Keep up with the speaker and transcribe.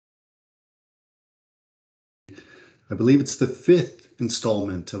I believe it's the fifth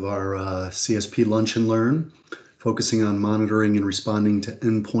installment of our CSP Lunch and Learn, focusing on monitoring and responding to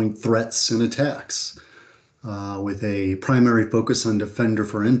endpoint threats and attacks, with a primary focus on Defender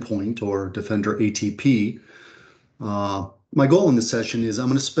for Endpoint, or Defender ATP. My goal in this session is I'm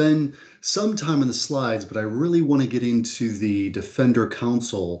going to spend some time on the slides, but I really want to get into the Defender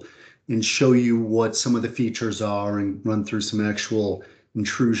console and show you what some of the features are and run through some actual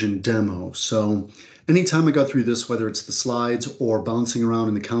intrusion demo. So anytime I go through this, whether it's the slides or bouncing around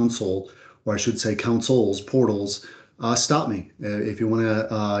in the console, or I should say consoles, portals, stop me. If you want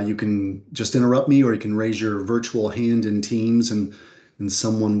to, you can just interrupt me, or you can raise your virtual hand in Teams, and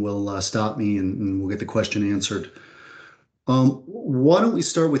someone will stop me, and we'll get the question answered. Why don't we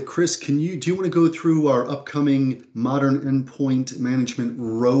start with Chris? Do you want to go through our upcoming modern endpoint management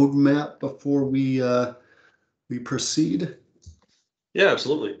roadmap before we proceed? Yeah,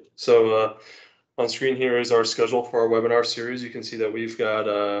 absolutely. So on screen here is our schedule for our webinar series. You can see that we've got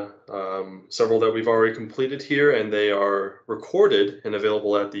several that we've already completed here, and they are recorded and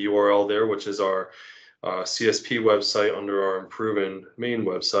available at the URL there, which is our CSP website under our Improving main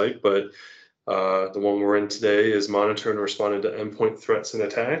website. But the one we're in today is monitoring and responding to endpoint threats and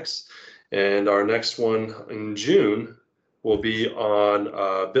attacks. And our next one in June will be on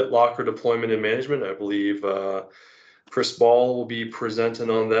BitLocker deployment and management. I believe Chris Ball will be presenting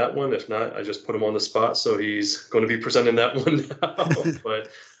on that one. If not, I just put him on the spot, so he's going to be presenting that one now. But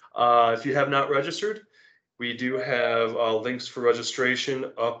if you have not registered, we do have links for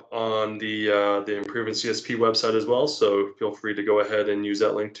registration up on the Improving CSP website as well. So feel free to go ahead and use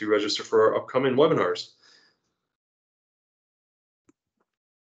that link to register for our upcoming webinars.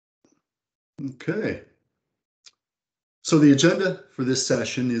 Okay. So the agenda for this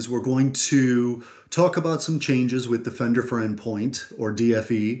session is we're going to talk about some changes with Defender for Endpoint, or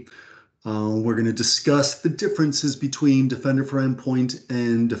DFE. We're going to discuss the differences between Defender for Endpoint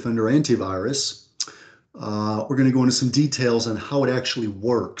and Defender Antivirus. We're going to go into some details on how it actually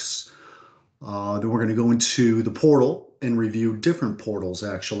works. Then we're going to go into the portal and review different portals,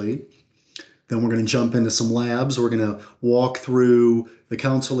 actually. Then we're going to jump into some labs. We're going to walk through the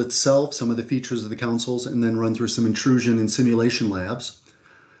console itself, some of the features of the consoles, and then run through some intrusion and simulation labs.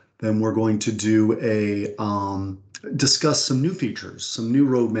 Then we're going to do discuss some new features, some new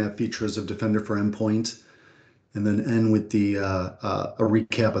roadmap features of Defender for Endpoint, and then end with a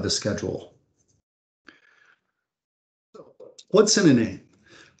recap of the schedule. What's in a name?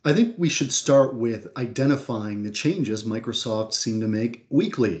 I think we should start with identifying the changes Microsoft seemed to make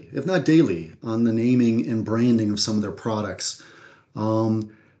weekly, if not daily, on the naming and branding of some of their products.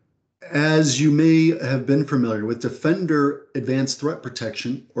 As you may have been familiar with, Defender Advanced Threat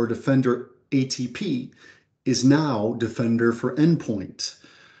Protection, or Defender ATP, is now Defender for Endpoint.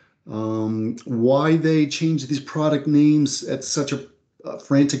 Why they changed these product names at such a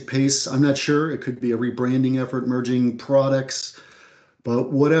frantic pace, I'm not sure. It could be a rebranding effort, merging products.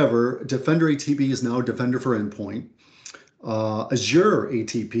 But whatever, Defender ATP is now Defender for Endpoint. Azure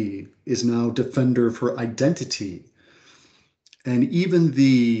ATP is now Defender for Identity. And even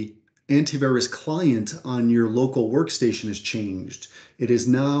the antivirus client on your local workstation has changed. It is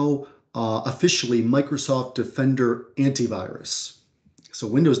now officially Microsoft Defender Antivirus. So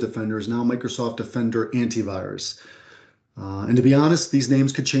Windows Defender is now Microsoft Defender Antivirus. And to be honest, these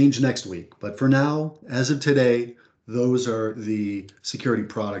names could change next week. But for now, as of today, those are the security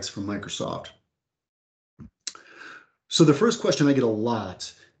products from Microsoft. So the first question I get a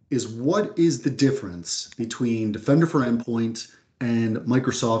lot is, what is the difference between Defender for Endpoint and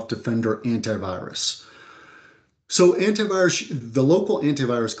Microsoft Defender Antivirus? So antivirus, the local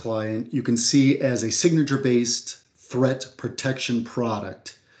antivirus client, you can see as a signature-based threat protection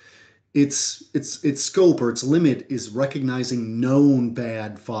product. Its scope, or its limit, is recognizing known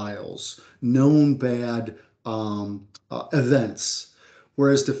bad files, known bad events,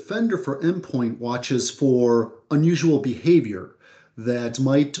 whereas Defender for Endpoint watches for unusual behavior that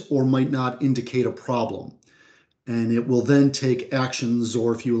might or might not indicate a problem. And it will then take actions,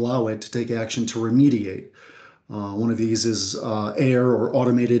 or if you allow it, to take action to remediate. One of these is AIR, or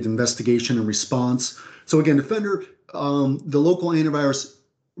Automated Investigation and Response. So again, Defender, the local antivirus,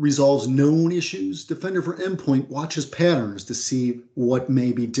 resolves known issues. Defender for Endpoint watches patterns to see what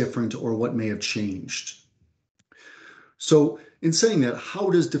may be different or what may have changed. So in saying that, how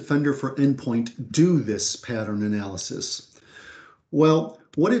does Defender for Endpoint do this pattern analysis? Well,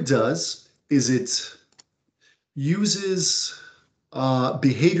 what it does is it uses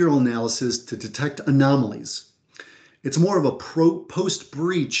behavioral analysis to detect anomalies. It's more of a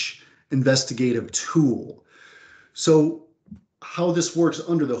post-breach investigative tool. So how this works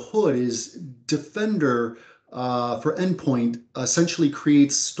under the hood is Defender for Endpoint essentially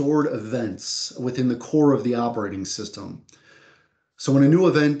creates stored events within the core of the operating system. So when a new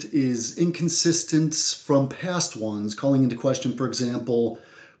event is inconsistent from past ones, calling into question, for example,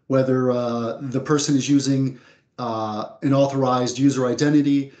 whether the person is using an authorized user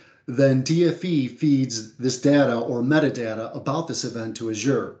identity, then DFE feeds this data or metadata about this event to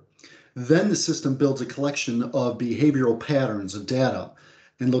Azure. Then the system builds a collection of behavioral patterns of data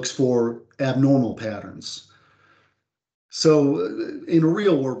and looks for abnormal patterns. So in a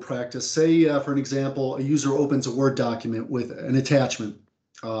real world practice, say for an example, a user opens a Word document with an attachment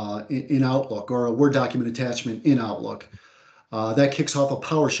in Outlook or a Word document attachment in Outlook. That kicks off a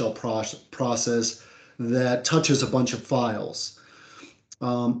PowerShell process that touches a bunch of files.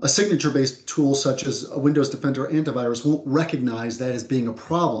 A signature-based tool such as a Windows Defender antivirus won't recognize that as being a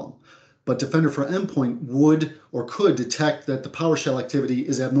problem, but Defender for Endpoint would or could detect that the PowerShell activity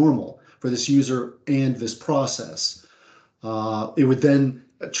is abnormal for this user and this process. It would then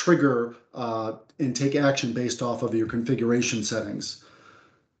trigger and take action based off of your configuration settings.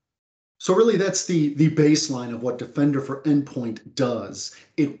 So really that's the baseline of what Defender for Endpoint does.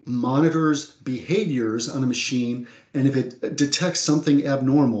 It monitors behaviors on a machine, and if it detects something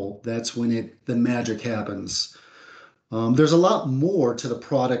abnormal, that's when the magic happens. There's a lot more to the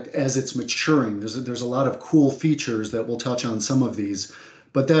product as it's maturing. There's a lot of cool features that we'll touch on some of these,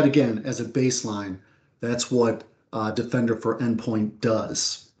 but that again, as a baseline, that's what Defender for Endpoint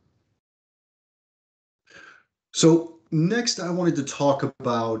does. So next, I wanted to talk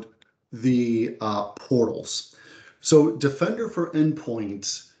about the portals. So Defender for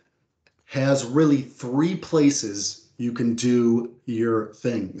Endpoint has really three places you can do your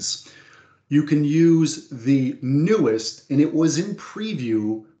things. You can use the newest, and it was in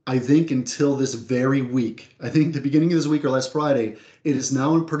preview, I think, until this very week. I think the beginning of this week or last Friday, it is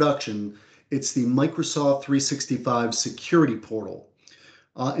now in production. It's the Microsoft 365 Security Portal.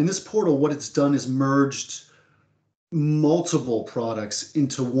 In this portal, what it's done is merged multiple products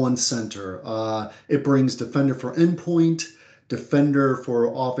into one center. It brings Defender for Endpoint, Defender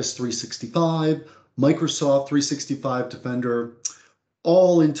for Office 365, Microsoft 365 Defender,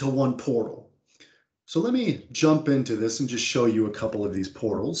 all into one portal. So let me jump into this and just show you a couple of these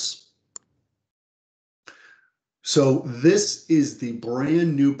portals. So this is the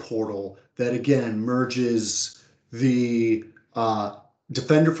brand new portal that again merges the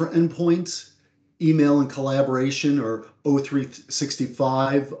Defender for Endpoint, email and collaboration, or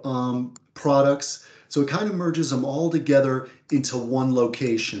O365 products. So it kind of merges them all together into one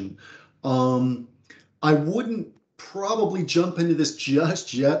location. I wouldn't probably jump into this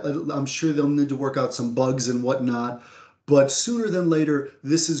just yet. I'm sure they'll need to work out some bugs and whatnot, but sooner than later,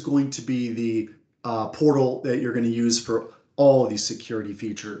 this is going to be the portal that you're going to use for all of these security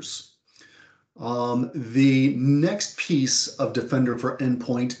features. The next piece of Defender for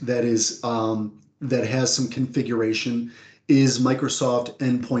Endpoint that is that has some configuration is Microsoft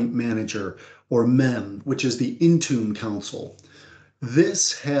Endpoint Manager, or MEM, which is the Intune console.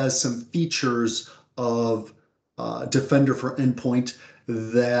 This has some features of Defender for Endpoint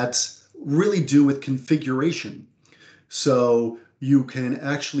that really do with configuration. So you can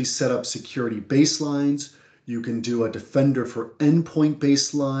actually set up security baselines. You can do a Defender for Endpoint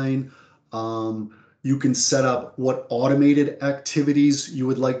baseline. You can set up what automated activities you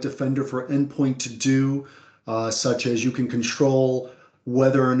would like Defender for Endpoint to do, such as you can control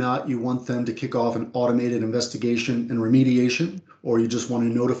whether or not you want them to kick off an automated investigation and remediation, or you just want to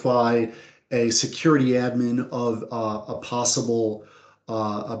notify a security admin of a possible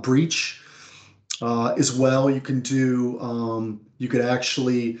a breach. As well, you can do, you could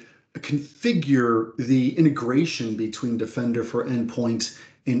actually configure the integration between Defender for Endpoint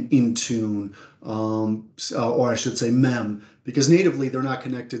and Intune, or I should say MEM, because natively they're not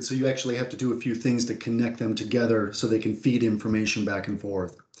connected. So you actually have to do a few things to connect them together so they can feed information back and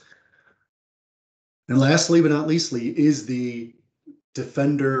forth. And lastly, but not leastly, is the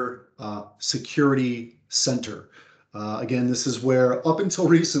Defender Security Center. Again, this is where up until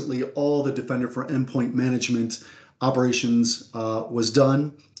recently, all the Defender for Endpoint management operations was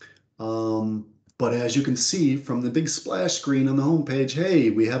done. But as you can see from the big splash screen on the homepage, hey,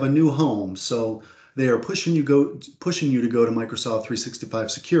 we have a new home. So they are pushing you to go to Microsoft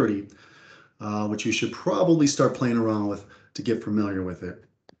 365 Security, which you should probably start playing around with to get familiar with it.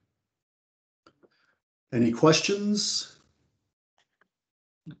 Any questions?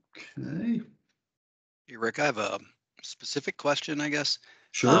 Okay. Hey, Rick, I have a specific question, I guess.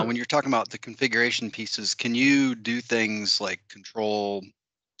 Sure. When you're talking about the configuration pieces, can you do things like control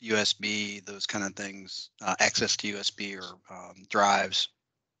USB, those kind of things, access to USB or drives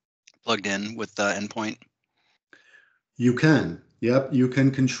plugged in with the endpoint? You can. Yep, you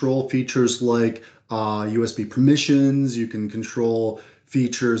can control features like USB permissions. You can control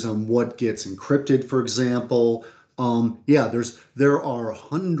features on what gets encrypted, for example. Yeah, there are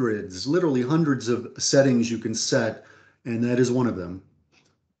hundreds, literally hundreds of settings you can set, and that is one of them.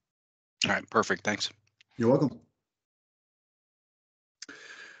 All right, perfect. Thanks. You're welcome.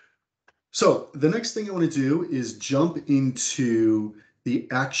 So the next thing I want to do is jump into the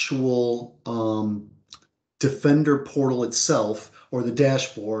actual Defender portal itself, or the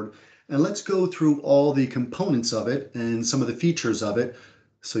dashboard, and let's go through all the components of it and some of the features of it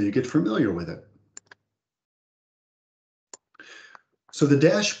so you get familiar with it. So the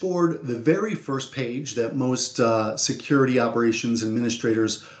dashboard, the very first page that most security operations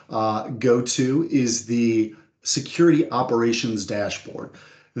administrators go to is the security operations dashboard.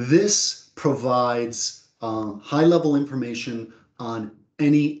 This provides high-level information on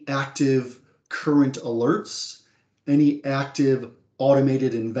any active current alerts, any active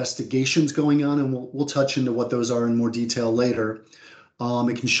automated investigations going on, and we'll touch into what those are in more detail later.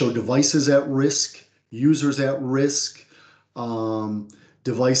 It can show devices at risk, users at risk,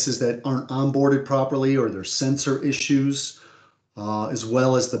 devices that aren't onboarded properly or there's sensor issues, as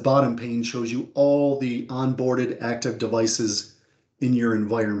well as the bottom pane shows you all the onboarded active devices in your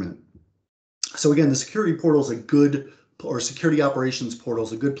environment. So again, the security portal is a good, or security operations portal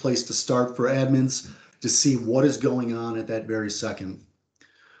is a good place to start for admins to see what is going on at that very second.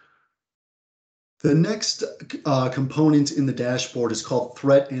 The next component in the dashboard is called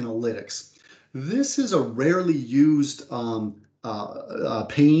threat analytics. This is a rarely used pane,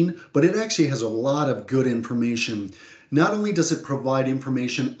 but it actually has a lot of good information. Not only does it provide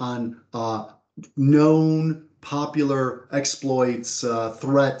information on known popular exploits,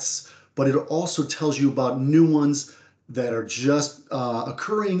 threats, but it also tells you about new ones that are just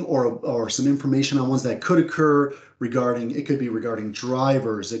occurring, or some information on ones that could occur regarding, it could be regarding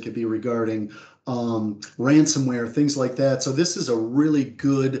drivers, it could be regarding ransomware, things like that. So this is a really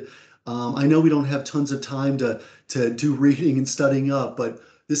good, I know we don't have tons of time to do reading and studying up, but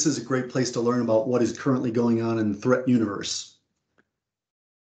this is a great place to learn about what is currently going on in the threat universe.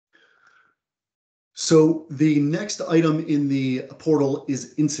 So the next item in the portal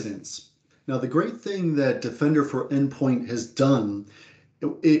is incidents. Now, the great thing that Defender for Endpoint has done,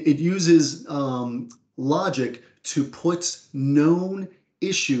 it uses logic to put known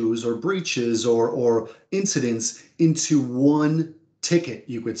issues or breaches or incidents into one ticket,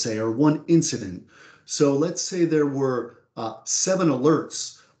 you could say, or one incident. So let's say there were 7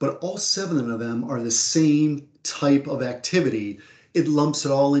 alerts, but all 7 of them are the same type of activity. It lumps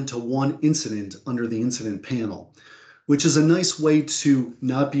it all into one incident under the incident panel, which is a nice way to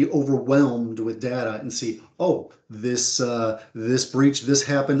not be overwhelmed with data and see, oh, this breach, this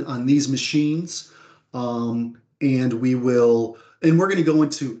happened on these machines, and we're going to go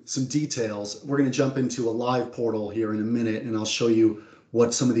into some details. We're going to jump into a live portal here in a minute, and I'll show you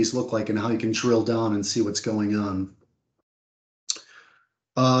what some of these look like and how you can drill down and see what's going on.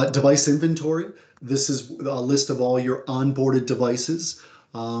 Device inventory. This is a list of all your onboarded devices,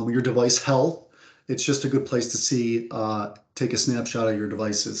 your device health. It's just a good place to see, take a snapshot of your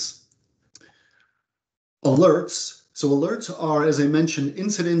devices. Alerts. So alerts are, as I mentioned,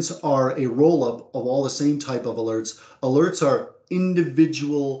 incidents are a roll-up of all the same type of alerts. Alerts are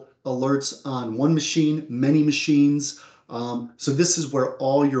individual alerts on one machine, many machines. So this is where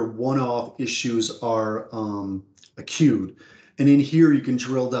all your one-off issues are queued. And in here, you can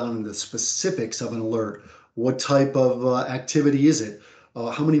drill down into the specifics of an alert. What type of activity is it?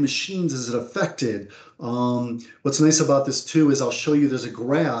 How many machines is it affected? What's nice about this too is I'll show you there's a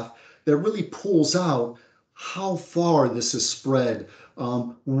graph that really pulls out how far this is spread,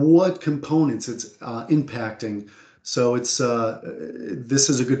 what components it's impacting. So it's this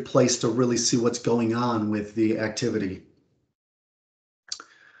is a good place to really see what's going on with the activity.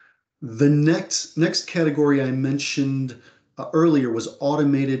 The next category I mentioned earlier was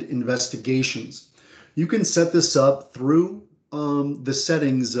automated investigations. You can set this up through the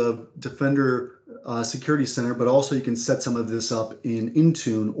settings of Defender Security Center, but also you can set some of this up in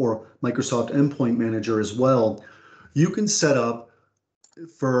Intune or Microsoft Endpoint Manager as well. You can set up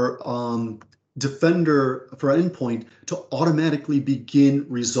for Defender for Endpoint to automatically begin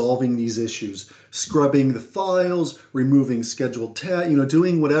resolving these issues, scrubbing the files, removing scheduled tasks,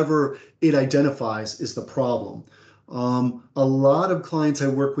 doing whatever it identifies is the problem. A lot of clients I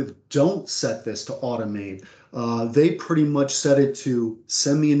work with don't set this to automate. They pretty much set it to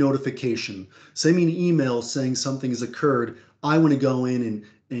send me a notification, send me an email saying something has occurred. I want to go in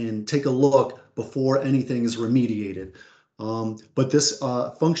and take a look before anything is remediated. But this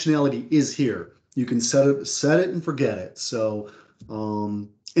functionality is here. You can set it and forget it. So, and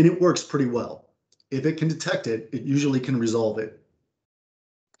it works pretty well. If it can detect it, it usually can resolve it.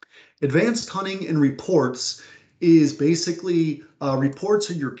 Advanced hunting and reports is basically reports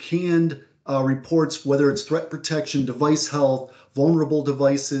are your canned reports, whether it's threat protection, device health, vulnerable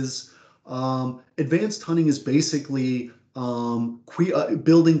devices. Advanced hunting is basically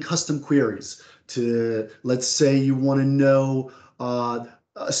building custom queries to, let's say you want to know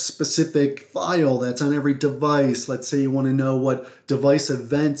a specific file that's on every device. Let's say you want to know what device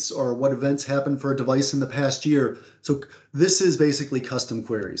events or what events happened for a device in the past year. So this is basically custom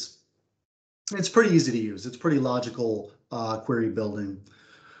queries. It's pretty easy to use. It's pretty logical query building.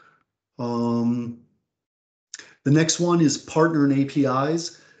 The next one is partner and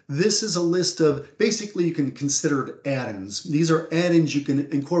APIs. This is a list of, basically you can consider it add-ins. These are add-ins you can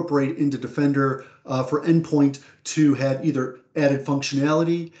incorporate into Defender for Endpoint to have either added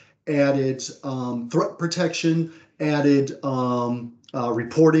functionality, added threat protection, added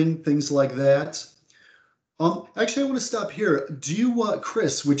reporting, things like that. Actually, I want to stop here. Do you,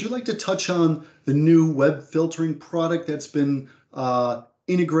 Chris, would you like to touch on the new web filtering product that's been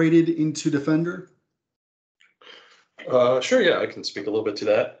integrated into Defender? Sure, yeah, I can speak a little bit to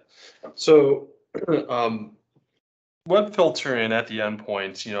that. So, web filtering at the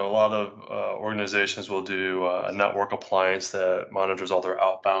endpoint, a lot of organizations will do a network appliance that monitors all their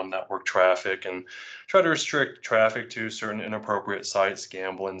outbound network traffic and try to restrict traffic to certain inappropriate sites,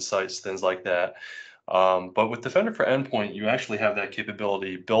 gambling sites, things like that. But with Defender for Endpoint, you actually have that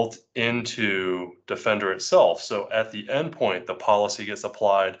capability built into Defender itself. So at the endpoint, the policy gets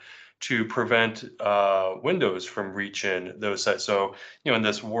applied to prevent Windows from reaching those sites. So, in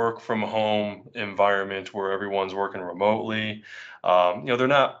this work from home environment where everyone's working remotely, they're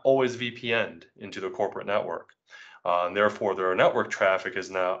not always VPN'd into the corporate network. And therefore, their network traffic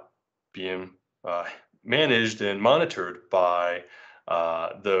is now being managed and monitored by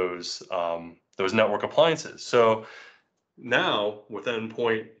those network appliances. So now with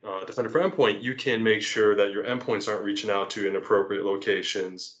Endpoint, Defender for Endpoint, you can make sure that your endpoints aren't reaching out to inappropriate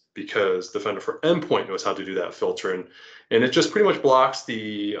locations because Defender for Endpoint knows how to do that filtering. And it just pretty much blocks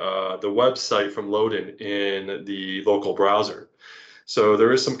the website from loading in the local browser. So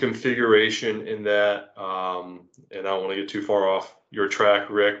there is some configuration in that, and I don't want to get too far off your track,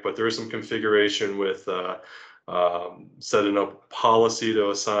 Rick, but there is some configuration with setting up policy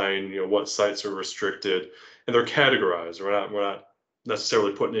to assign, what sites are restricted, and they're categorized. We're not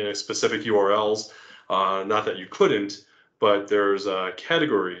necessarily putting in specific URLs. Not that you couldn't, but there's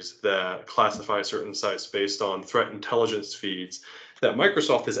categories that classify certain sites based on threat intelligence feeds that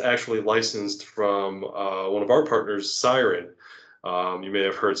Microsoft has actually licensed from one of our partners, Siren. You may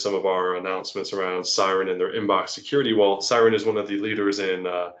have heard some of our announcements around Siren and their inbox security. Well, Siren is one of the leaders in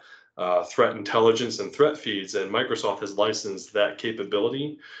threat intelligence and threat feeds, and Microsoft has licensed that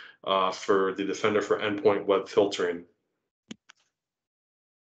capability for the Defender for Endpoint web filtering.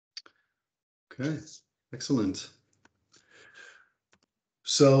 Okay, excellent.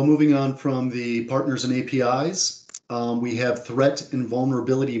 So moving on from the partners and APIs, we have threat and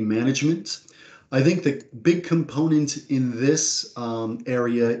vulnerability management. I think the big component in this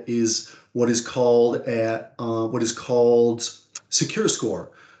area is what is called Secure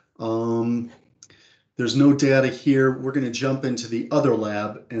Score. There's no data here. We're going to jump into the other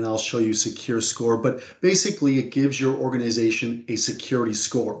lab and I'll show you Secure Score. But basically, it gives your organization a security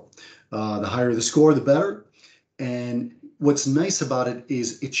score. The higher the score, the better. And what's nice about it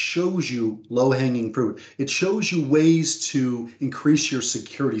is it shows you low-hanging fruit. It shows you ways to increase your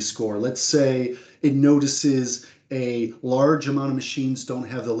security score. Let's say it notices a large amount of machines don't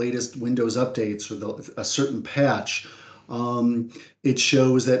have the latest Windows updates or a certain patch. It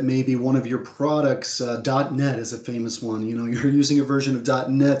shows that maybe one of your products, .NET is a famous one. You're using a version of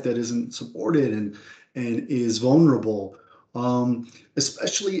 .NET that isn't supported and is vulnerable.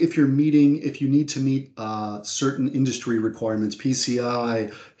 Especially if you need to meet certain industry requirements,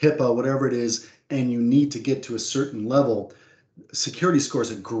 PCI, HIPAA, whatever it is, and you need to get to a certain level. Security score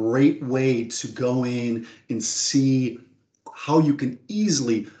is a great way to go in and see how you can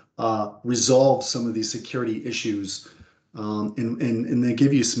easily resolve some of these security issues. And they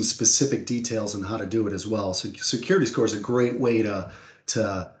give you some specific details on how to do it as well. So security score is a great way to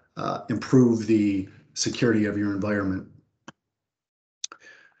improve the security of your environment.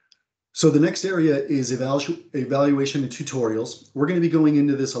 So the next area is evaluation and tutorials. We're going to be going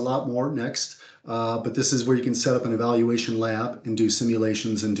into this a lot more next, but this is where you can set up an evaluation lab and do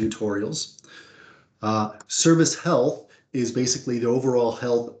simulations and tutorials. Service health is basically the overall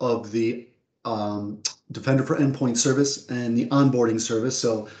health of the Defender for Endpoint service and the onboarding service.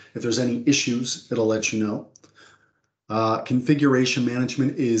 So if there's any issues, it'll let you know. Configuration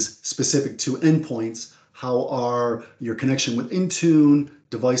management is specific to endpoints. How are your connection with Intune,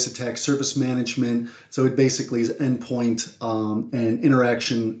 device attack surface management? So it basically is endpoint and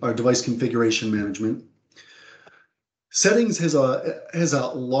interaction or device configuration management. Settings has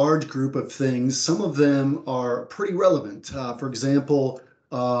a large group of things. Some of them are pretty relevant. For example,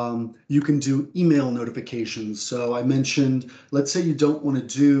 you can do email notifications. So I mentioned, let's say you don't want to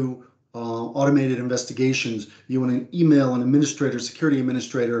do automated investigations. You want to email an administrator, security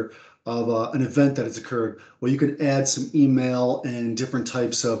administrator of an event that has occurred. Well, you can add some email and different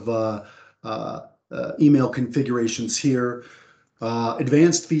types of email configurations here.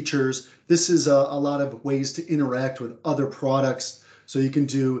 Advanced features. This is a lot of ways to interact with other products. So you can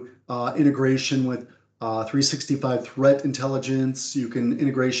do integration with 365 threat intelligence. You can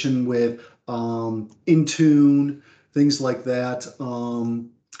integration with Intune, things like that.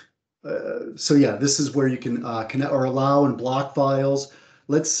 So yeah, this is where you can connect or allow and block files.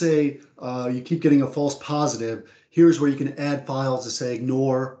 Let's say you keep getting a false positive. Here's where you can add files to say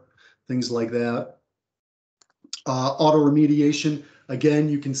ignore, things like that. Auto remediation. Again,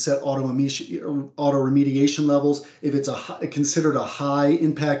 you can set auto remediation levels. If it's considered a high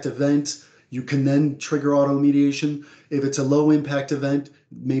impact event, you can then trigger auto remediation. If it's a low impact event,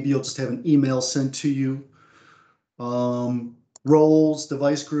 maybe you'll just have an email sent to you. Roles,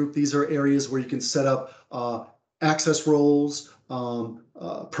 device group, these are areas where you can set up access roles,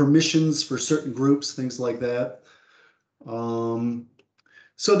 permissions for certain groups, things like that.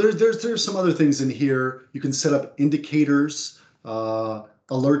 So there's some other things in here. You can set up indicators,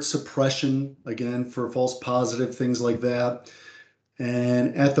 alert suppression, again, for false positive, things like that.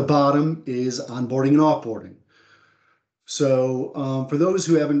 And at the bottom is onboarding and offboarding. So for those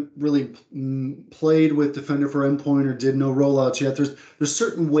who haven't really played with Defender for Endpoint or did no rollouts yet, there's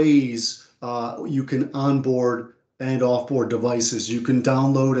certain ways you can onboard and offboard devices. You can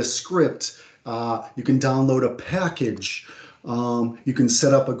download a script. You can download a package. You can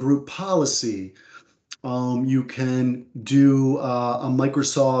set up a group policy. You can do a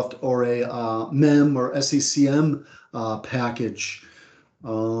Microsoft or a MEM or SECM package.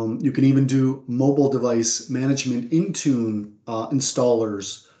 You can even do mobile device management Intune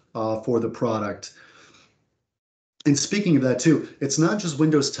installers for the product. And speaking of that too, it's not just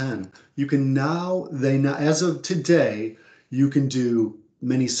Windows 10. You can now, as of today, you can do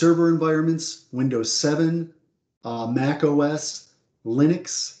many server environments, Windows 7, Mac OS,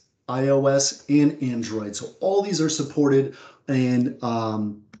 Linux, iOS, and Android. So all these are supported, and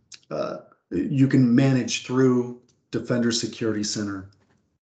you can manage through Defender Security Center.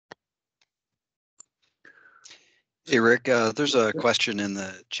 Hey, Rick, there's a question in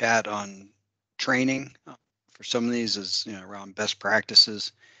the chat on training for some of these is around best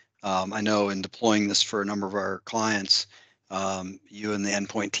practices. I know in deploying this for a number of our clients, you and the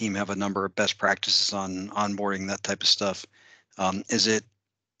Endpoint team have a number of best practices on onboarding, that type of stuff. Is it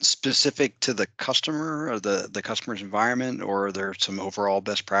specific to the customer or the customer's environment, or are there some overall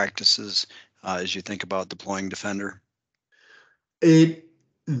best practices as you think about deploying Defender?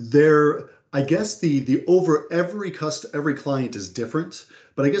 I guess every client is different,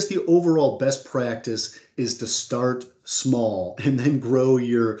 but I guess the overall best practice is to start small and then grow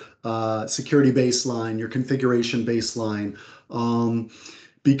your security baseline, your configuration baseline.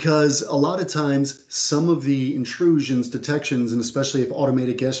 Because a lot of times some of the intrusions, detections, and especially if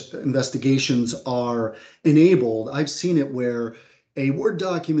automated investigations are enabled, I've seen it where a Word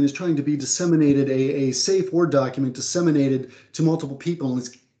document is trying to be disseminated, a safe Word document disseminated to multiple people, and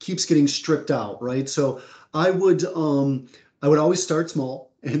it keeps getting stripped out, right? So I would always start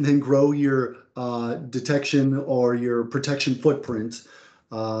small and then grow your detection or your protection footprint.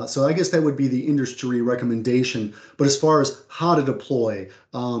 So I guess that would be the industry recommendation. But as far as how to deploy,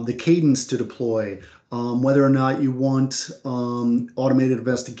 the cadence to deploy, whether or not you want automated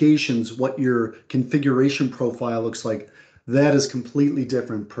investigations, what your configuration profile looks like, that is completely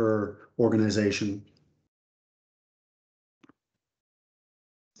different per organization.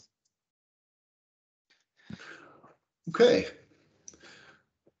 Okay.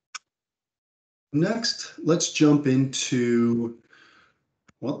 Next, let's jump into,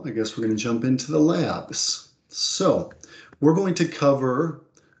 well, I guess we're going to jump into the labs. So we're going to cover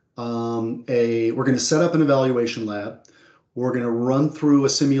we're going to set up an evaluation lab. We're going to run through a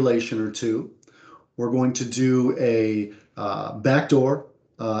simulation or two. We're going to do a backdoor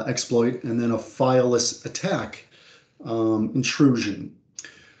exploit and then a fileless attack intrusion.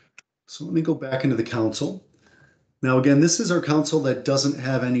 So let me go back into the console. Now, again, this is our console that doesn't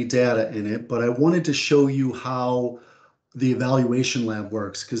have any data in it, but I wanted to show you how the evaluation lab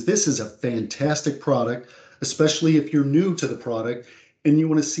works, because this is a fantastic product, especially if you're new to the product and you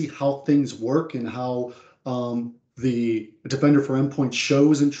want to see how things work and how the Defender for Endpoint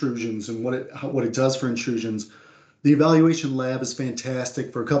shows intrusions and what it does for intrusions. The evaluation lab is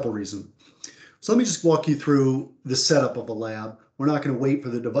fantastic for a couple reasons. So let me just walk you through the setup of a lab. We're not going to wait for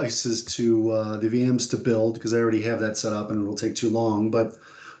the devices to the VMs to build, because I already have that set up and it'll take too long. But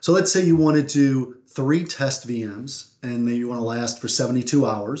so let's say you want to do 3 test VMs and you want to last for 72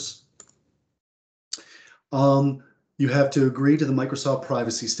 hours. You have to agree to the Microsoft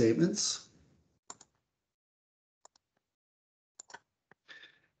privacy statements.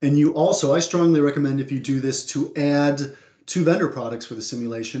 And you also, I strongly recommend, if you do this, to add 2 vendor products for the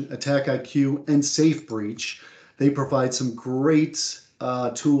simulation, Attack IQ and Safe Breach. They provide some great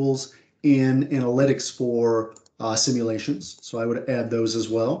tools in analytics for simulations. So I would add those as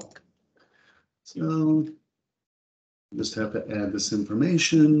well. So just have to add this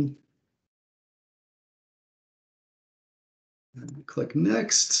information. And click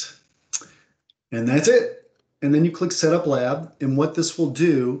next. And that's it. And then you click Setup Lab. And what this will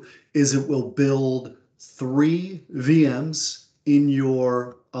do is it will build 3 VMs in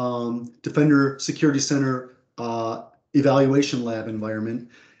your Defender Security Center evaluation lab environment.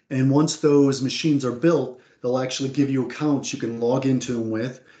 And once those machines are built, they'll actually give you accounts you can log into them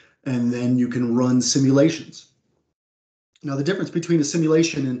with, and then you can run simulations. Now, the difference between a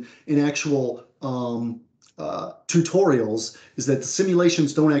simulation and actual tutorials is that the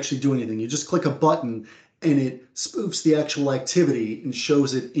simulations don't actually do anything. You just click a button and it spoofs the actual activity and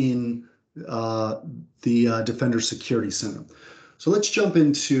shows it in the Defender Security Center. So let's jump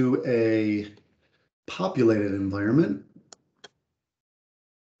into a populated environment.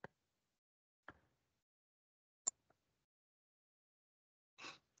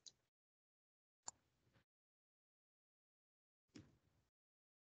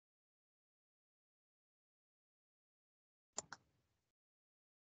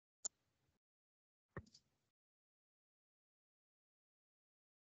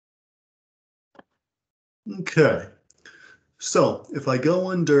 Okay, so if I go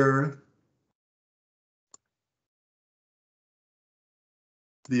under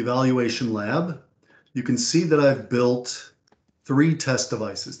the evaluation lab, you can see that I've built 3 test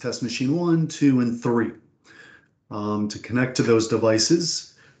devices, test machine 1, 2, and 3. To connect to those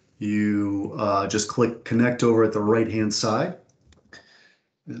devices, you just click connect over at the right-hand side.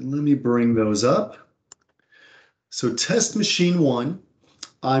 And let me bring those up. So test machine 1,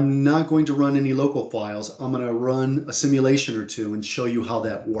 I'm not going to run any local files. I'm going to run a simulation or 2 and show you how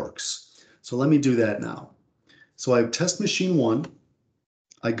that works. So let me do that now. So I have test machine 1.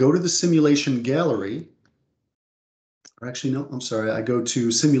 I go to the simulation gallery. Or actually, no, I'm sorry. I go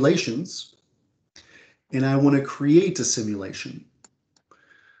to simulations and I want to create a simulation.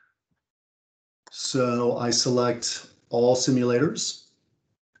 So I select all simulators.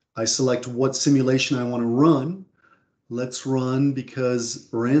 I select what simulation I want to run. Let's run, because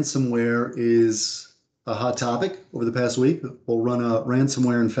ransomware is a hot topic over the past week. We'll run a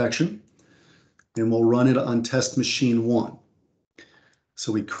ransomware infection and we'll run it on test machine 1.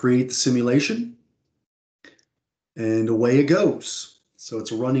 So we create the simulation and away it goes. So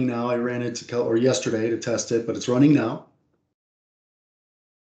it's running now. I ran it yesterday to test it, but it's running now.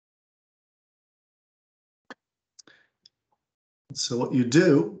 So what you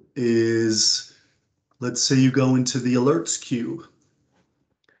do is, let's say you go into the alerts queue.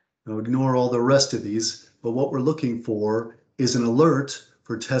 Now ignore all the rest of these, but what we're looking for is an alert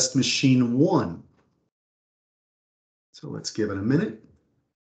for test machine 1. So let's give it a minute.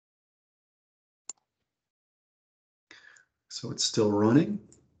 So it's still running.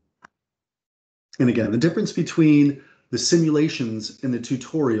 And again, the difference between the simulations and the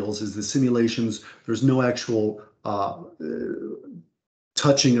tutorials is the simulations, there's no actual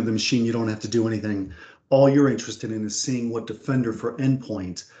touching of the machine. You don't have to do anything. All you're interested in is seeing what Defender for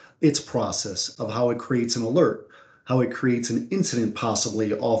Endpoint, its process of how it creates an alert, how it creates an incident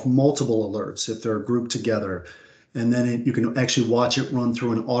possibly off multiple alerts if they're grouped together. And then you can actually watch it run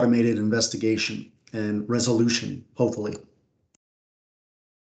through an automated investigation and resolution, hopefully.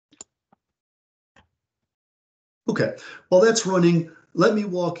 Okay, while that's running, let me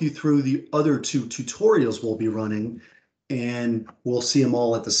walk you through the other 2 tutorials we'll be running, and we'll see them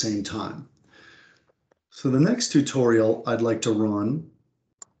all at the same time. So the next tutorial I'd like to run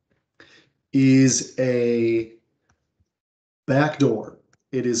is a backdoor.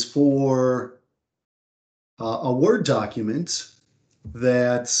 It is for a Word document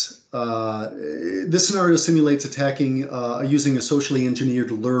that this scenario simulates attacking using a socially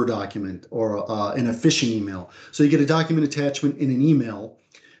engineered lure document or in a phishing email. So you get a document attachment in an email,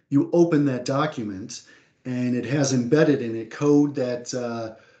 you open that document, and it has embedded in it code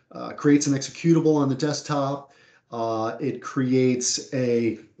that creates an executable on the desktop. It creates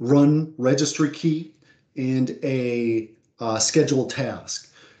a run registry key and a scheduled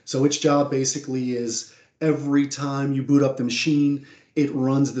task. So its job basically is every time you boot up the machine, it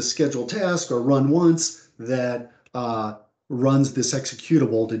runs the scheduled task or run once that runs this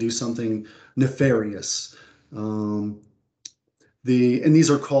executable to do something nefarious. And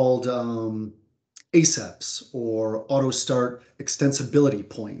these are called ASAPs or auto start extensibility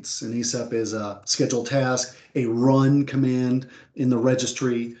points. An ASAP is a scheduled task, a run command in the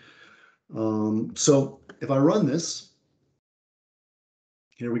registry. So if I run this,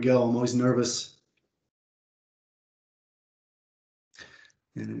 here we go. I'm always nervous.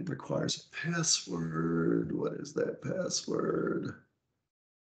 And it requires a password. What is that password?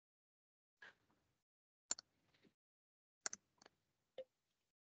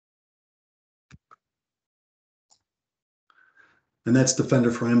 And that's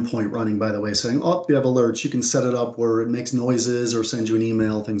Defender for Endpoint running, by the way, saying, oh, you have alerts. You can set it up where it makes noises or sends you an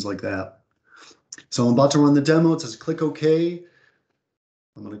email, things like that. So I'm about to run the demo. It says click OK.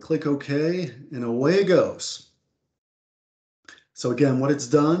 I'm going to click OK, and away it goes. So again, what it's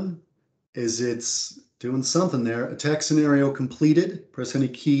done is it's doing something there. Attack scenario completed. Press any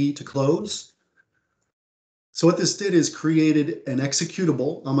key to close. So what this did is created an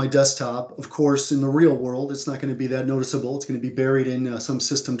executable on my desktop. Of course, in the real world, it's not going to be that noticeable. It's going to be buried in some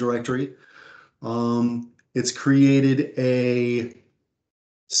system directory. It's created a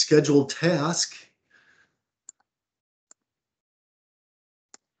scheduled task.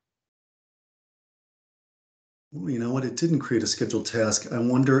 Well, you know what? It didn't create a scheduled task. I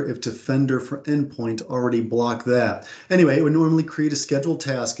wonder if Defender for Endpoint already blocked that. Anyway, it would normally create a scheduled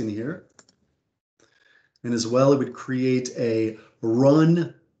task in here. And as well, it would create a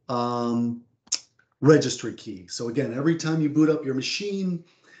run registry key. So again, every time you boot up your machine,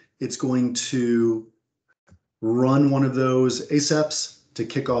 it's going to run one of those ASAPs to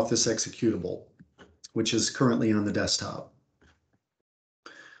kick off this executable, which is currently on the desktop.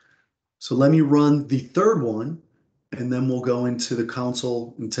 So let me run the third one, and then we'll go into the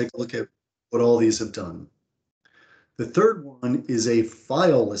console and take a look at what all these have done. The third one is a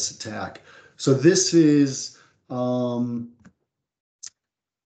fileless attack. So this is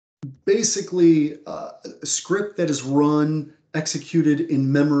basically a script that is run, executed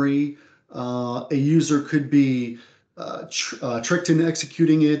in memory. A user could be tricked into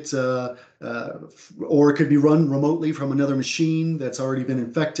executing it, or it could be run remotely from another machine that's already been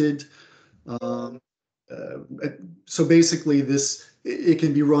infected. So basically it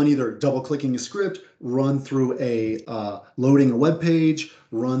can be run either double clicking a script, run through loading a web page,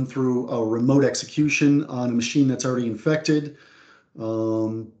 run through a remote execution on a machine that's already infected.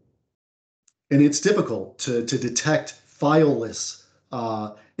 And it's difficult to detect fileless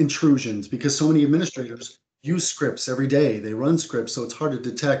intrusions because so many administrators use scripts every day. They run scripts, so it's hard to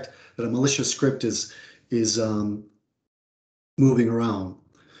detect that a malicious script is moving around.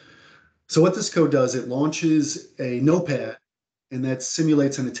 So what this code does, it launches a notepad, and that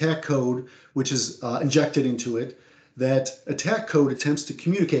simulates an attack code, which is injected into it. That attack code attempts to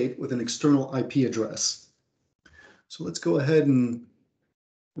communicate with an external IP address. So let's go ahead and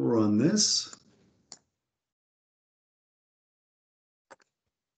run this.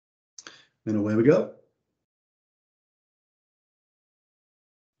 And away we go.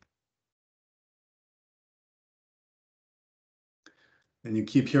 And you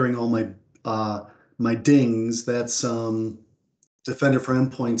keep hearing all my dings. That's Defender for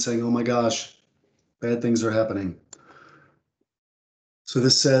Endpoint saying, oh my gosh, bad things are happening. So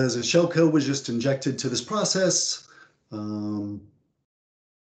this says a shell code was just injected to this process. We're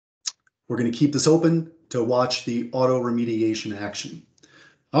going to keep this open to watch the auto remediation action.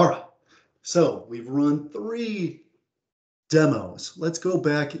 All right, so we've run 3 demos. Let's go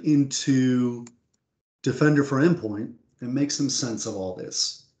back into Defender for Endpoint and make some sense of all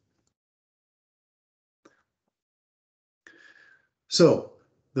this. So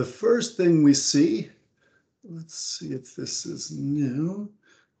the first thing we see, let's see if this is new.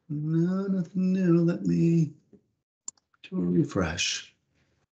 No, nothing new. Let me do a refresh.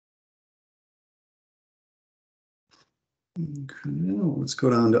 Okay, let's go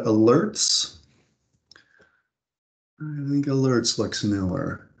down to alerts. I think alerts looks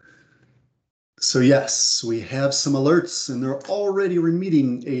newer. So yes, we have some alerts and they're already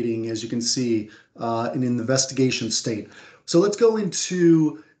remediating, as you can see, in an investigation state. So let's go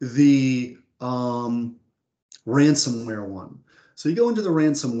into the ransomware one. So you go into the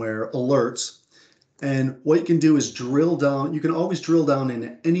ransomware alerts, and what you can do is drill down. You can always drill down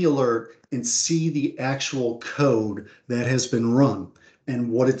in any alert and see the actual code that has been run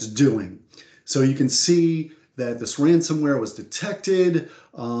and what it's doing. So you can see that this ransomware was detected.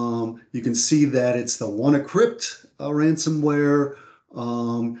 You can see that it's the WannaCrypt ransomware.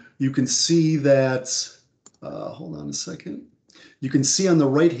 You can see that, hold on a second. You can see on the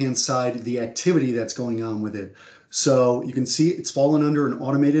right-hand side the activity that's going on with it. So you can see it's fallen under an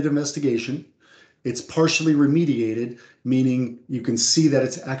automated investigation. It's partially remediated, meaning you can see that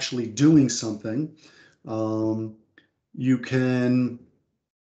it's actually doing something. You can,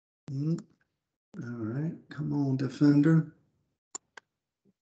 all right, come on, Defender.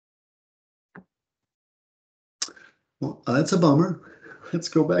 Well, that's a bummer. Let's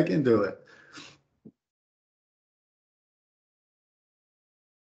go back into it.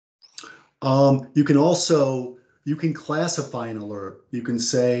 You can classify an alert. You can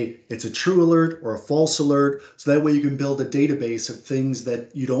say it's a true alert or a false alert. So that way you can build a database of things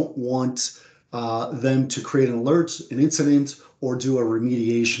that you don't want them to create an alert, an incident, or do a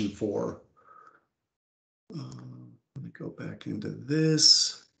remediation for. Let me go back into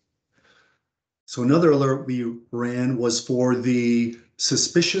this. So another alert we ran was for the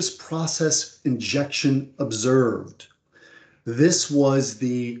suspicious process injection observed. This was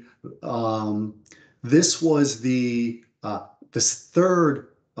the this third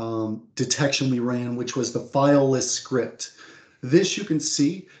detection we ran, which was the fileless script. This you can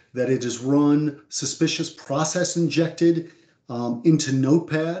see that it is run suspicious process injected into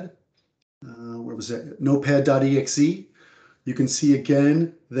Notepad. Where was that? Notepad.exe. You can see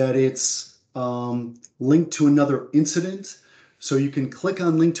again that it's linked to another incident. So you can click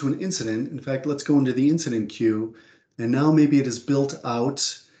on link to an incident. In fact, let's go into the incident queue. And now maybe it has built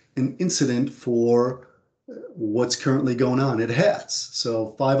out an incident for what's currently going on. It has.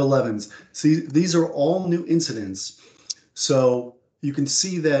 So 511s. See, these are all new incidents. So you can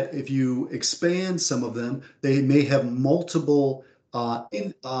see that if you expand some of them, they may have multiple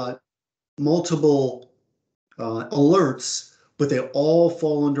alerts, but they all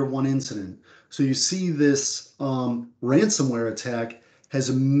fall under one incident. So you see this ransomware attack has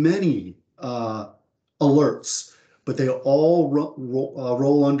many alerts, but they all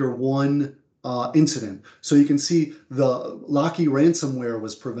roll under one incident. So you can see the Locky ransomware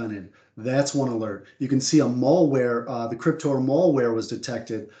was prevented. That's one alert. You can see a malware, the Cryptor malware was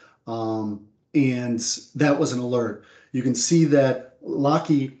detected, and that was an alert. You can see that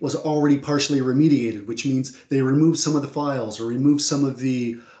Locky was already partially remediated, which means they removed some of the files or removed some of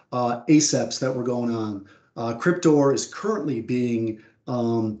the ASAPs that were going on. Cryptor is currently being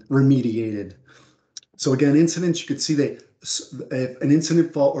remediated. So again, incidents, you can see that if an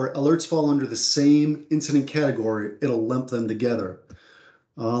incident fall or alerts fall under the same incident category, it'll lump them together.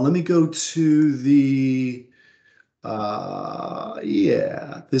 Let me go to the,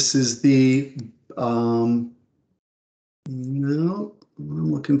 yeah, this is the, no, what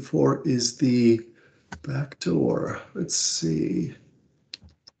I'm looking for is the backdoor. Let's see.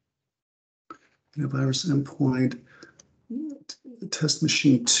 Virus endpoint, test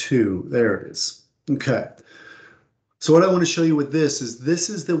machine 2. There it is. Okay. So what I want to show you with this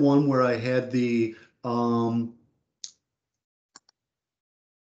is the one where I had the,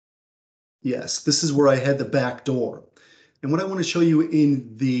 yes, this is where I had the backdoor. And what I want to show you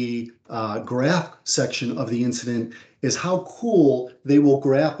in the graph section of the incident is how cool they will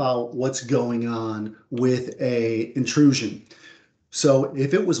graph out what's going on with a intrusion. So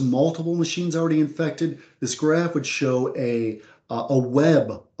if it was multiple machines already infected, this graph would show a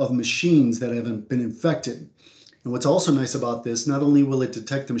web of machines that haven't been infected. And what's also nice about this, not only will it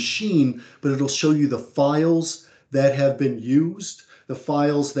detect the machine, but it'll show you the files that have been used, the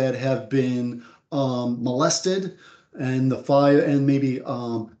files that have been molested, and the file and maybe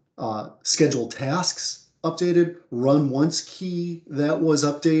scheduled tasks updated, run once key that was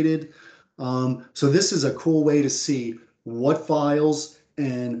updated. So this is a cool way to see what files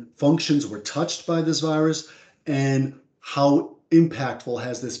and functions were touched by this virus and how impactful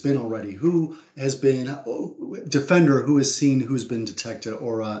has this been already? Who has been Defender, who has seen who's been detected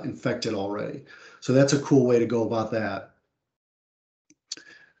or infected already? So that's a cool way to go about that.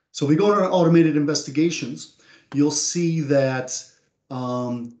 So if we go into our automated investigations, you'll see that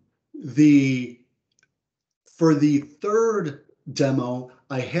for the third demo,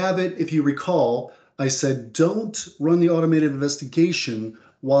 I have it, if you recall, I said, don't run the automated investigation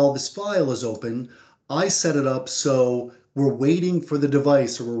while this file is open, I set it up so we're waiting for the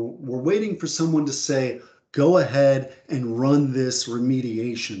device, or we're waiting for someone to say, go ahead and run this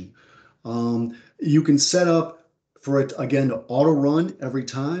remediation. You can set up for it, again, to auto run every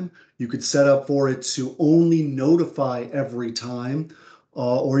time. You could set up for it to only notify every time,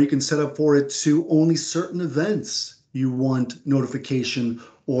 or you can set up for it to only certain events you want notification,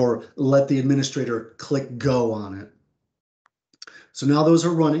 or let the administrator click go on it. So now those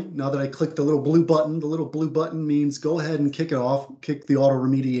are running. Now that I click the little blue button means go ahead and kick it off, kick the auto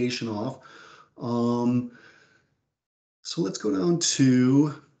remediation off. So let's go down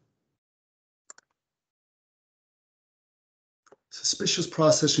to suspicious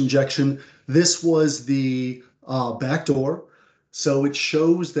process injection. This was the backdoor. So it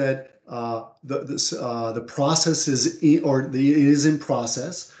shows that the process is it is in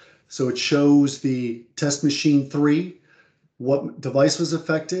process. So it shows the test machine 3, what device was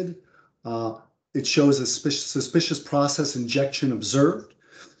affected. It shows a suspicious process injection observed.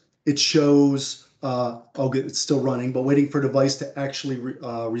 It shows, it's still running, but waiting for device to actually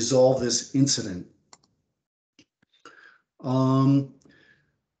resolve this incident.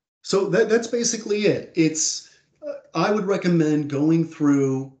 So that's basically it. I would recommend going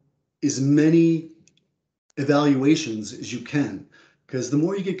through as many evaluations as you can, because the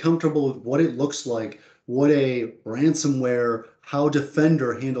more you get comfortable with what it looks like, what a ransomware, how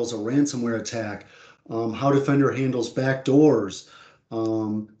Defender handles a ransomware attack, how Defender handles backdoors,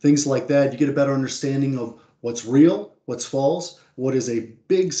 things like that, you get a better understanding of what's real, what's false, what is a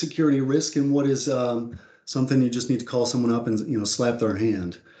big security risk, and what is something you just need to call someone up and slap their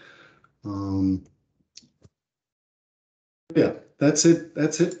hand. Yeah, that's it.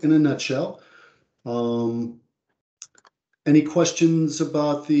 That's it in a nutshell. Any questions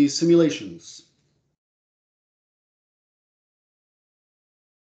about the simulations?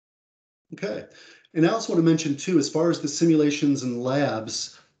 Okay. And I also want to mention too, as far as the simulations and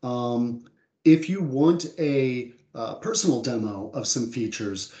labs, if you want a personal demo of some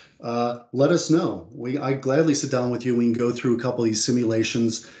features, let us know. I'd gladly sit down with you. We can go through a couple of these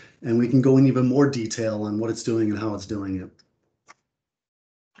simulations and we can go in even more detail on what it's doing and how it's doing it.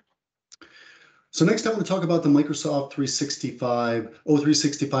 So next I want to talk about the Microsoft 365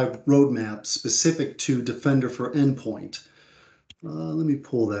 roadmap specific to Defender for Endpoint. Let me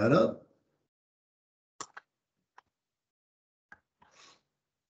pull that up.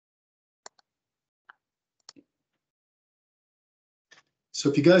 So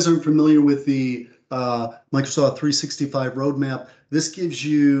if you guys aren't familiar with the Microsoft 365 roadmap, this gives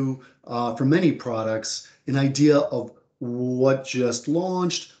you, for many products, an idea of what just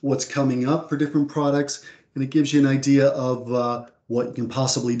launched, what's coming up for different products, and it gives you an idea of what you can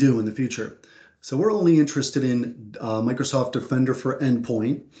possibly do in the future. So we're only interested in Microsoft Defender for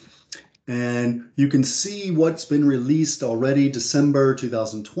Endpoint, and you can see what's been released already, December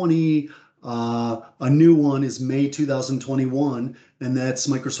 2020. A new one is May 2021, and that's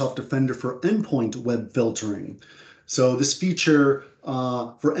Microsoft Defender for Endpoint web filtering. So this feature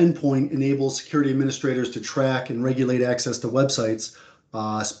for Endpoint enables security administrators to track and regulate access to websites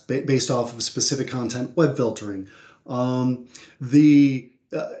based off of specific content web filtering.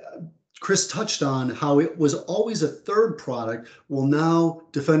 Chris touched on how it was always a third product. Well, now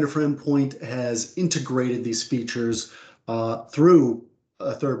Defender for Endpoint has integrated these features through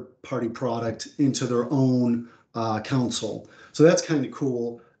a third-party product into their own console. So that's kind of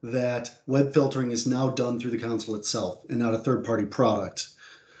cool that web filtering is now done through the console itself and not a third-party product.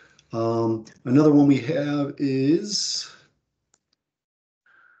 Another one we have is,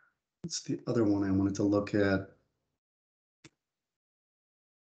 what's the other one I wanted to look at?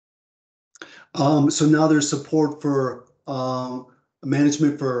 So now there's support for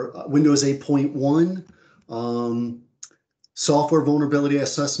management for Windows 8.1, software vulnerability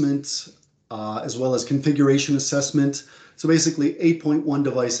assessment, as well as configuration assessment. So basically 8.1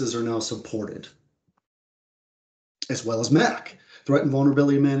 devices are now supported, as well as Mac, threat and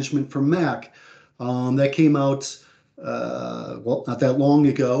vulnerability management for Mac. That came out, well, not that long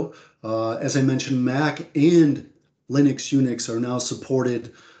ago. As I mentioned, Mac and Linux, Unix are now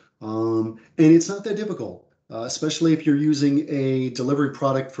supported. And it's not that difficult, especially if you're using a delivery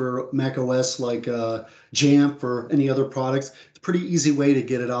product for Mac OS like Jamf or any other products. It's a pretty easy way to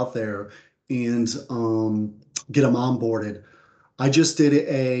get it out there and get them onboarded. I just did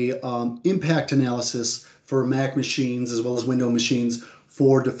a impact analysis for Mac machines as well as Windows machines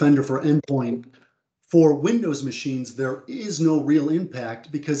for Defender for Endpoint. For Windows machines, there is no real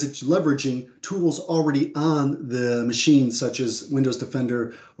impact because it's leveraging tools already on the machine, such as Windows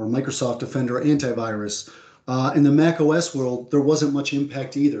Defender or Microsoft Defender antivirus. In the Mac OS world, there wasn't much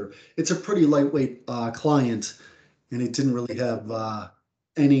impact either. It's a pretty lightweight client, and it didn't really have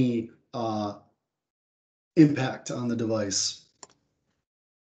any impact on the device.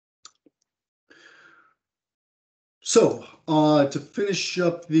 So to finish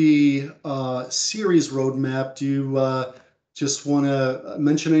up the series roadmap, do you just want to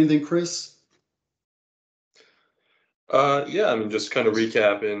mention anything, Chris? Yeah, I mean, just kind of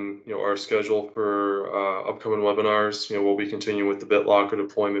recapping, our schedule for upcoming webinars. We'll be continuing with the BitLocker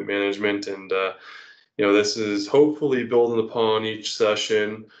deployment management, and this is hopefully building upon each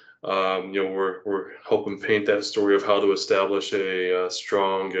session. We're helping paint that story of how to establish a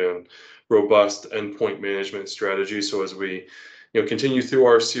strong and robust endpoint management strategy. So as we continue through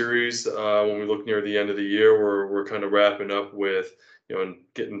our series, when we look near the end of the year, we're kind of wrapping up with and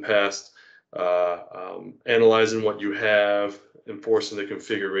getting past analyzing what you have, enforcing the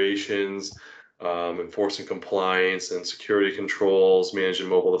configurations, enforcing compliance and security controls, managing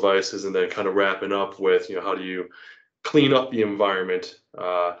mobile devices, and then kind of wrapping up with how do you clean up the environment,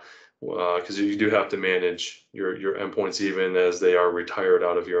 because you do have to manage your endpoints even as they are retired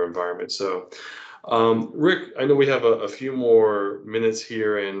out of your environment. So Rick, I know we have a few more minutes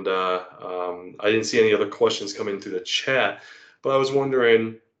here, and I didn't see any other questions coming through the chat, but I was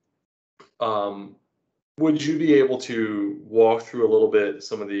wondering, would you be able to walk through a little bit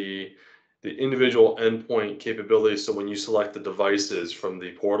some of the individual endpoint capabilities? So when you select the devices from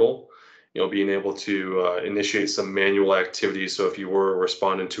the portal, being able to initiate some manual activities. So if you were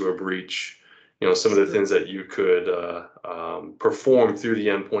responding to a breach, some of the things that you could perform through the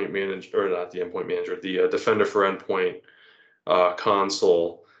endpoint manager, or not the endpoint manager, the Defender for Endpoint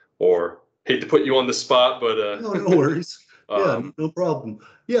console. Or hate to put you on the spot, but No worries. Yeah, no problem.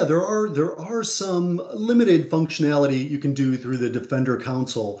 Yeah, there are some limited functionality you can do through the Defender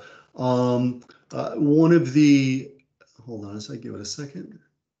console. One of the, hold on a second, give it a second.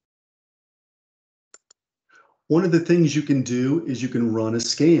 One of the things you can do is you can run a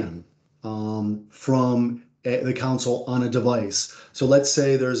scan from the console on a device. So let's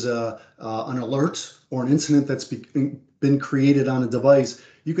say there's an alert or an incident that's been created on a device.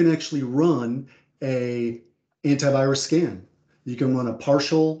 You can actually run a antivirus scan. You can run a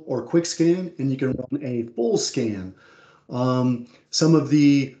partial or quick scan, and you can run a full scan. Some of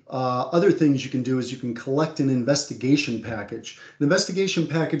the other things you can do is you can collect an investigation package. An investigation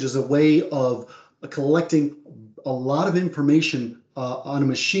package is a way of collecting a lot of information on a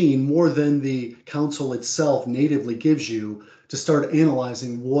machine, more than the console itself natively gives you, to start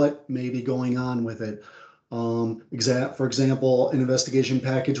analyzing what may be going on with it. For example, an investigation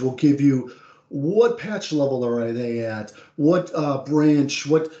package will give you what patch level are they at, what branch,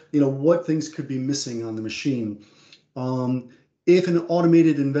 what things could be missing on the machine. If an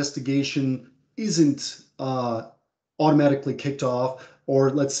automated investigation isn't automatically kicked off,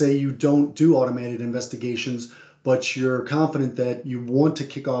 or let's say you don't do automated investigations, but you're confident that you want to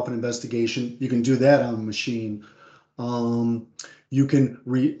kick off an investigation, you can do that on the machine. You can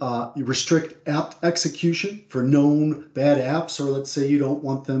restrict app execution for known bad apps, or let's say you don't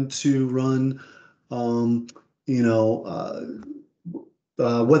want them to run,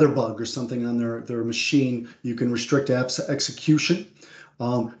 weather bug or something on their machine. You can restrict apps execution.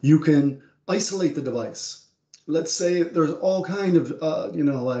 You can isolate the device. Let's say there's all kind of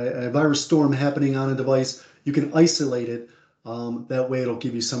a virus storm happening on a device. You can isolate it. That way it'll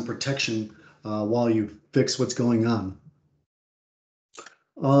give you some protection while you fix what's going on.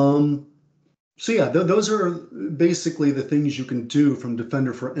 So yeah, those are basically the things you can do from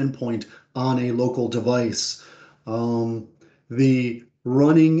Defender for Endpoint on a local device. The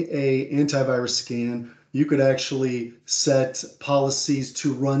running a antivirus scan, you could actually set policies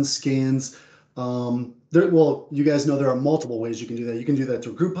to run scans. Well, you guys know there are multiple ways you can do that. You can do that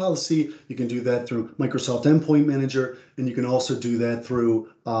through group policy, you can do that through Microsoft Endpoint Manager, and you can also do that through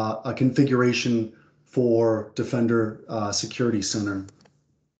a configuration for Defender Security Center.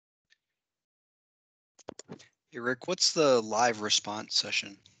 Hey, Rick, what's the live response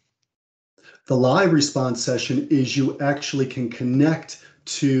session? The live response session is you actually can connect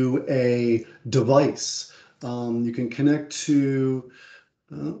to a device. You can connect to,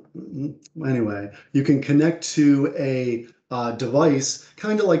 anyway, you can connect to a device,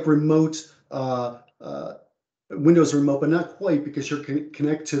 kind of like remote, Windows remote, but not quite, because you're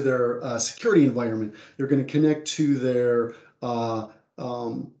connect to their security environment. You're going to connect to their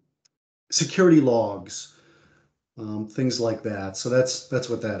security logs, things like that. So that's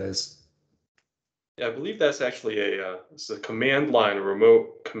what that is. Yeah, I believe that's actually it's a command line, a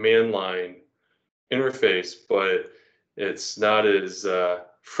remote command line interface, but it's not as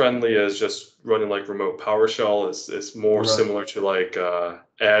friendly as just running like remote PowerShell. It's more Right. similar to like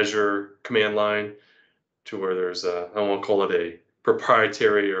Azure command line, to where there's I don't want to call it a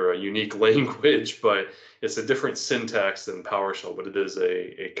proprietary or a unique language, but it's a different syntax than PowerShell, but it is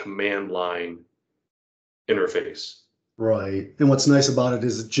a command line interface. Right. And what's nice about it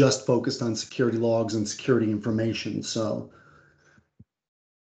is it's just focused on security logs and security information. So,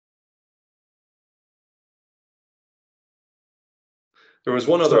 There was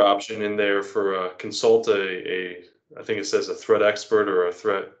one other option in there for consult I think it says a threat expert or a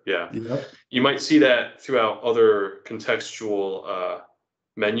threat. Yeah. yep. You might see that throughout other contextual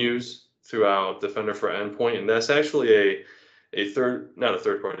menus throughout Defender for Endpoint, and that's actually not a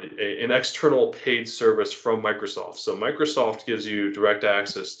third party, an external paid service from Microsoft. So Microsoft gives you direct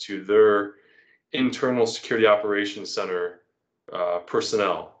access to their internal security operations center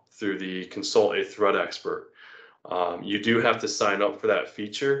personnel through the consult a threat expert. You do have to sign up for that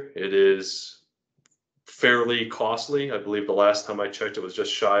feature. It is fairly costly. I believe the last time I checked, it was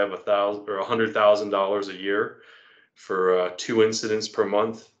just shy of $100,000 a year for 2 incidents per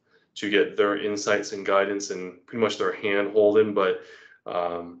month to get their insights and guidance and pretty much their hand holding. But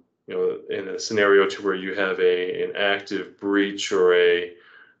in a scenario to where you have an active breach or a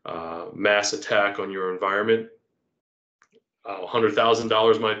mass attack on your environment,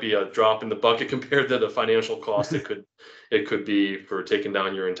 $100,000 might be a drop in the bucket compared to the financial cost it could be for taking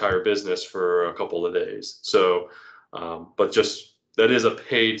down your entire business for a couple of days. So, but just that is a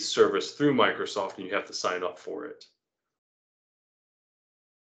paid service through Microsoft, and you have to sign up for it.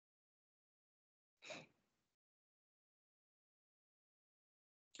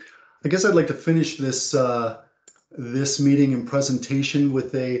 I guess I'd like to finish this meeting and presentation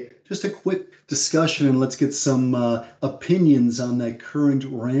with just a quick discussion, and let's get some opinions on that current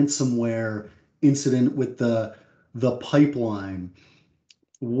ransomware incident with the pipeline.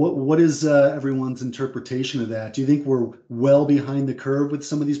 What is everyone's interpretation of that? Do you think we're well behind the curve with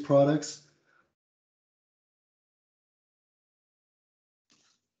some of these products?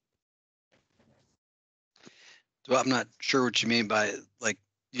 Well, I'm not sure what you mean by, like,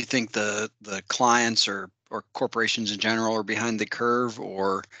 do you think the clients or corporations in general are behind the curve,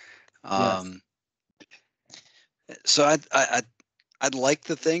 or Yes. so I'd like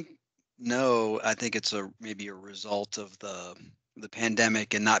to think no. I think it's maybe a result of the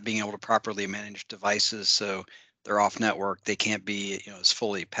pandemic and not being able to properly manage devices, so they're off network. They can't be, as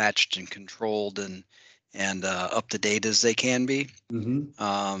fully patched and controlled and up to date as they can be.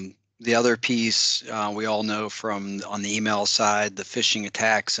 The other piece, we all know from on the email side, the phishing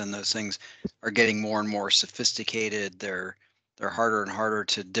attacks and those things are getting more and more sophisticated. They're harder and harder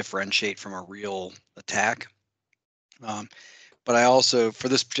to differentiate from a real attack. But I also, for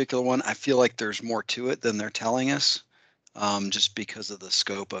this particular one, I feel like there's more to it than they're telling us, just because of the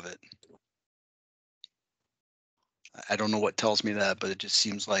scope of it. I don't know what tells me that, but it just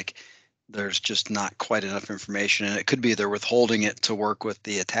seems like there's just not quite enough information, and it could be they're withholding it to work with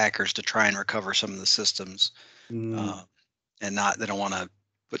the attackers to try and recover some of the systems, and they don't want to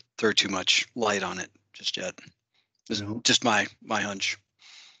throw too much light on it just yet. Just my hunch.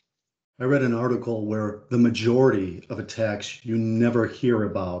 I read an article where the majority of attacks you never hear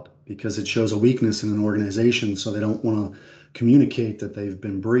about because it shows a weakness in an organization, so they don't want to communicate that they've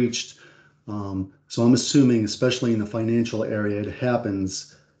been breached. So I'm assuming, especially in the financial area, it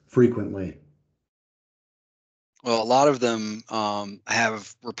happens frequently. Well, a lot of them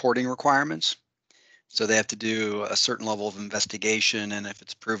have reporting requirements. So they have to do a certain level of investigation, and if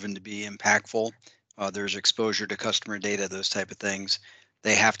it's proven to be impactful, there's exposure to customer data, those type of things,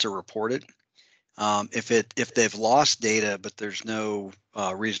 they have to report it. If they've lost data, but there's no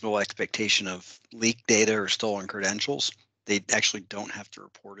reasonable expectation of leaked data or stolen credentials, they actually don't have to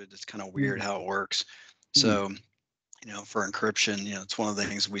report it. It's kind of weird how it works. So, for encryption, it's one of the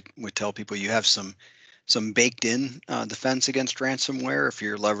things we tell people. You have some baked in defense against ransomware if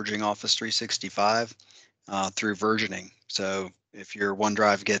you're leveraging Office 365 through versioning. So if your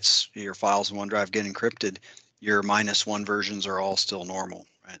files in OneDrive get encrypted, your -1 versions are all still normal,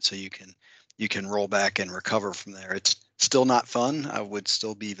 right? So you can roll back and recover from there. It's still not fun. I would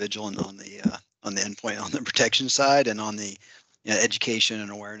still be vigilant on the endpoint, on the protection side, and on the education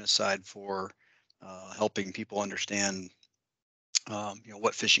and awareness side for helping people understand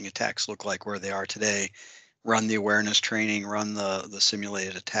what phishing attacks look like, where they are today, run the awareness training, run the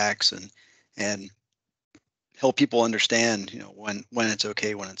simulated attacks, and help people understand, when it's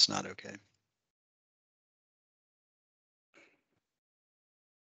okay, when it's not okay.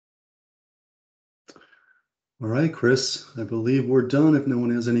 All right, Chris, I believe we're done if no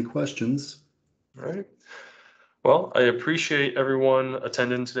one has any questions. All right. Well, I appreciate everyone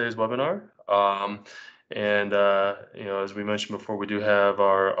attending today's webinar. As we mentioned before, we do have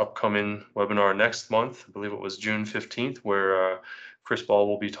our upcoming webinar next month. I believe it was June 15th, where Chris Ball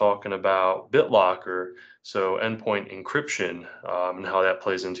will be talking about BitLocker, so endpoint encryption, and how that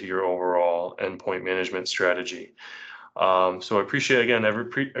plays into your overall endpoint management strategy. So I appreciate, again,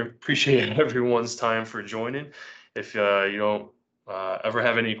 appreciate everyone's time for joining. If you don't ever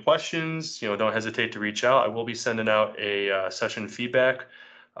have any questions, don't hesitate to reach out. I will be sending out a session feedback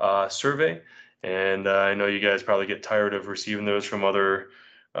survey, and I know you guys probably get tired of receiving those from other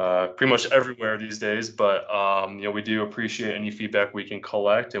pretty much everywhere these days, but we do appreciate any feedback we can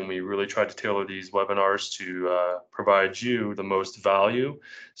collect, and we really try to tailor these webinars to provide you the most value.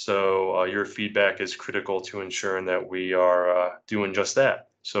 So your feedback is critical to ensuring that we are doing just that.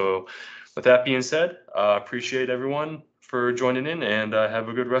 So with that being said, appreciate everyone for joining in, and have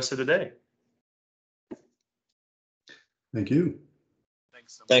a good rest of the day. Thank you.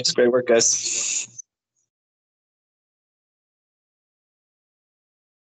 Thanks. Great work, guys.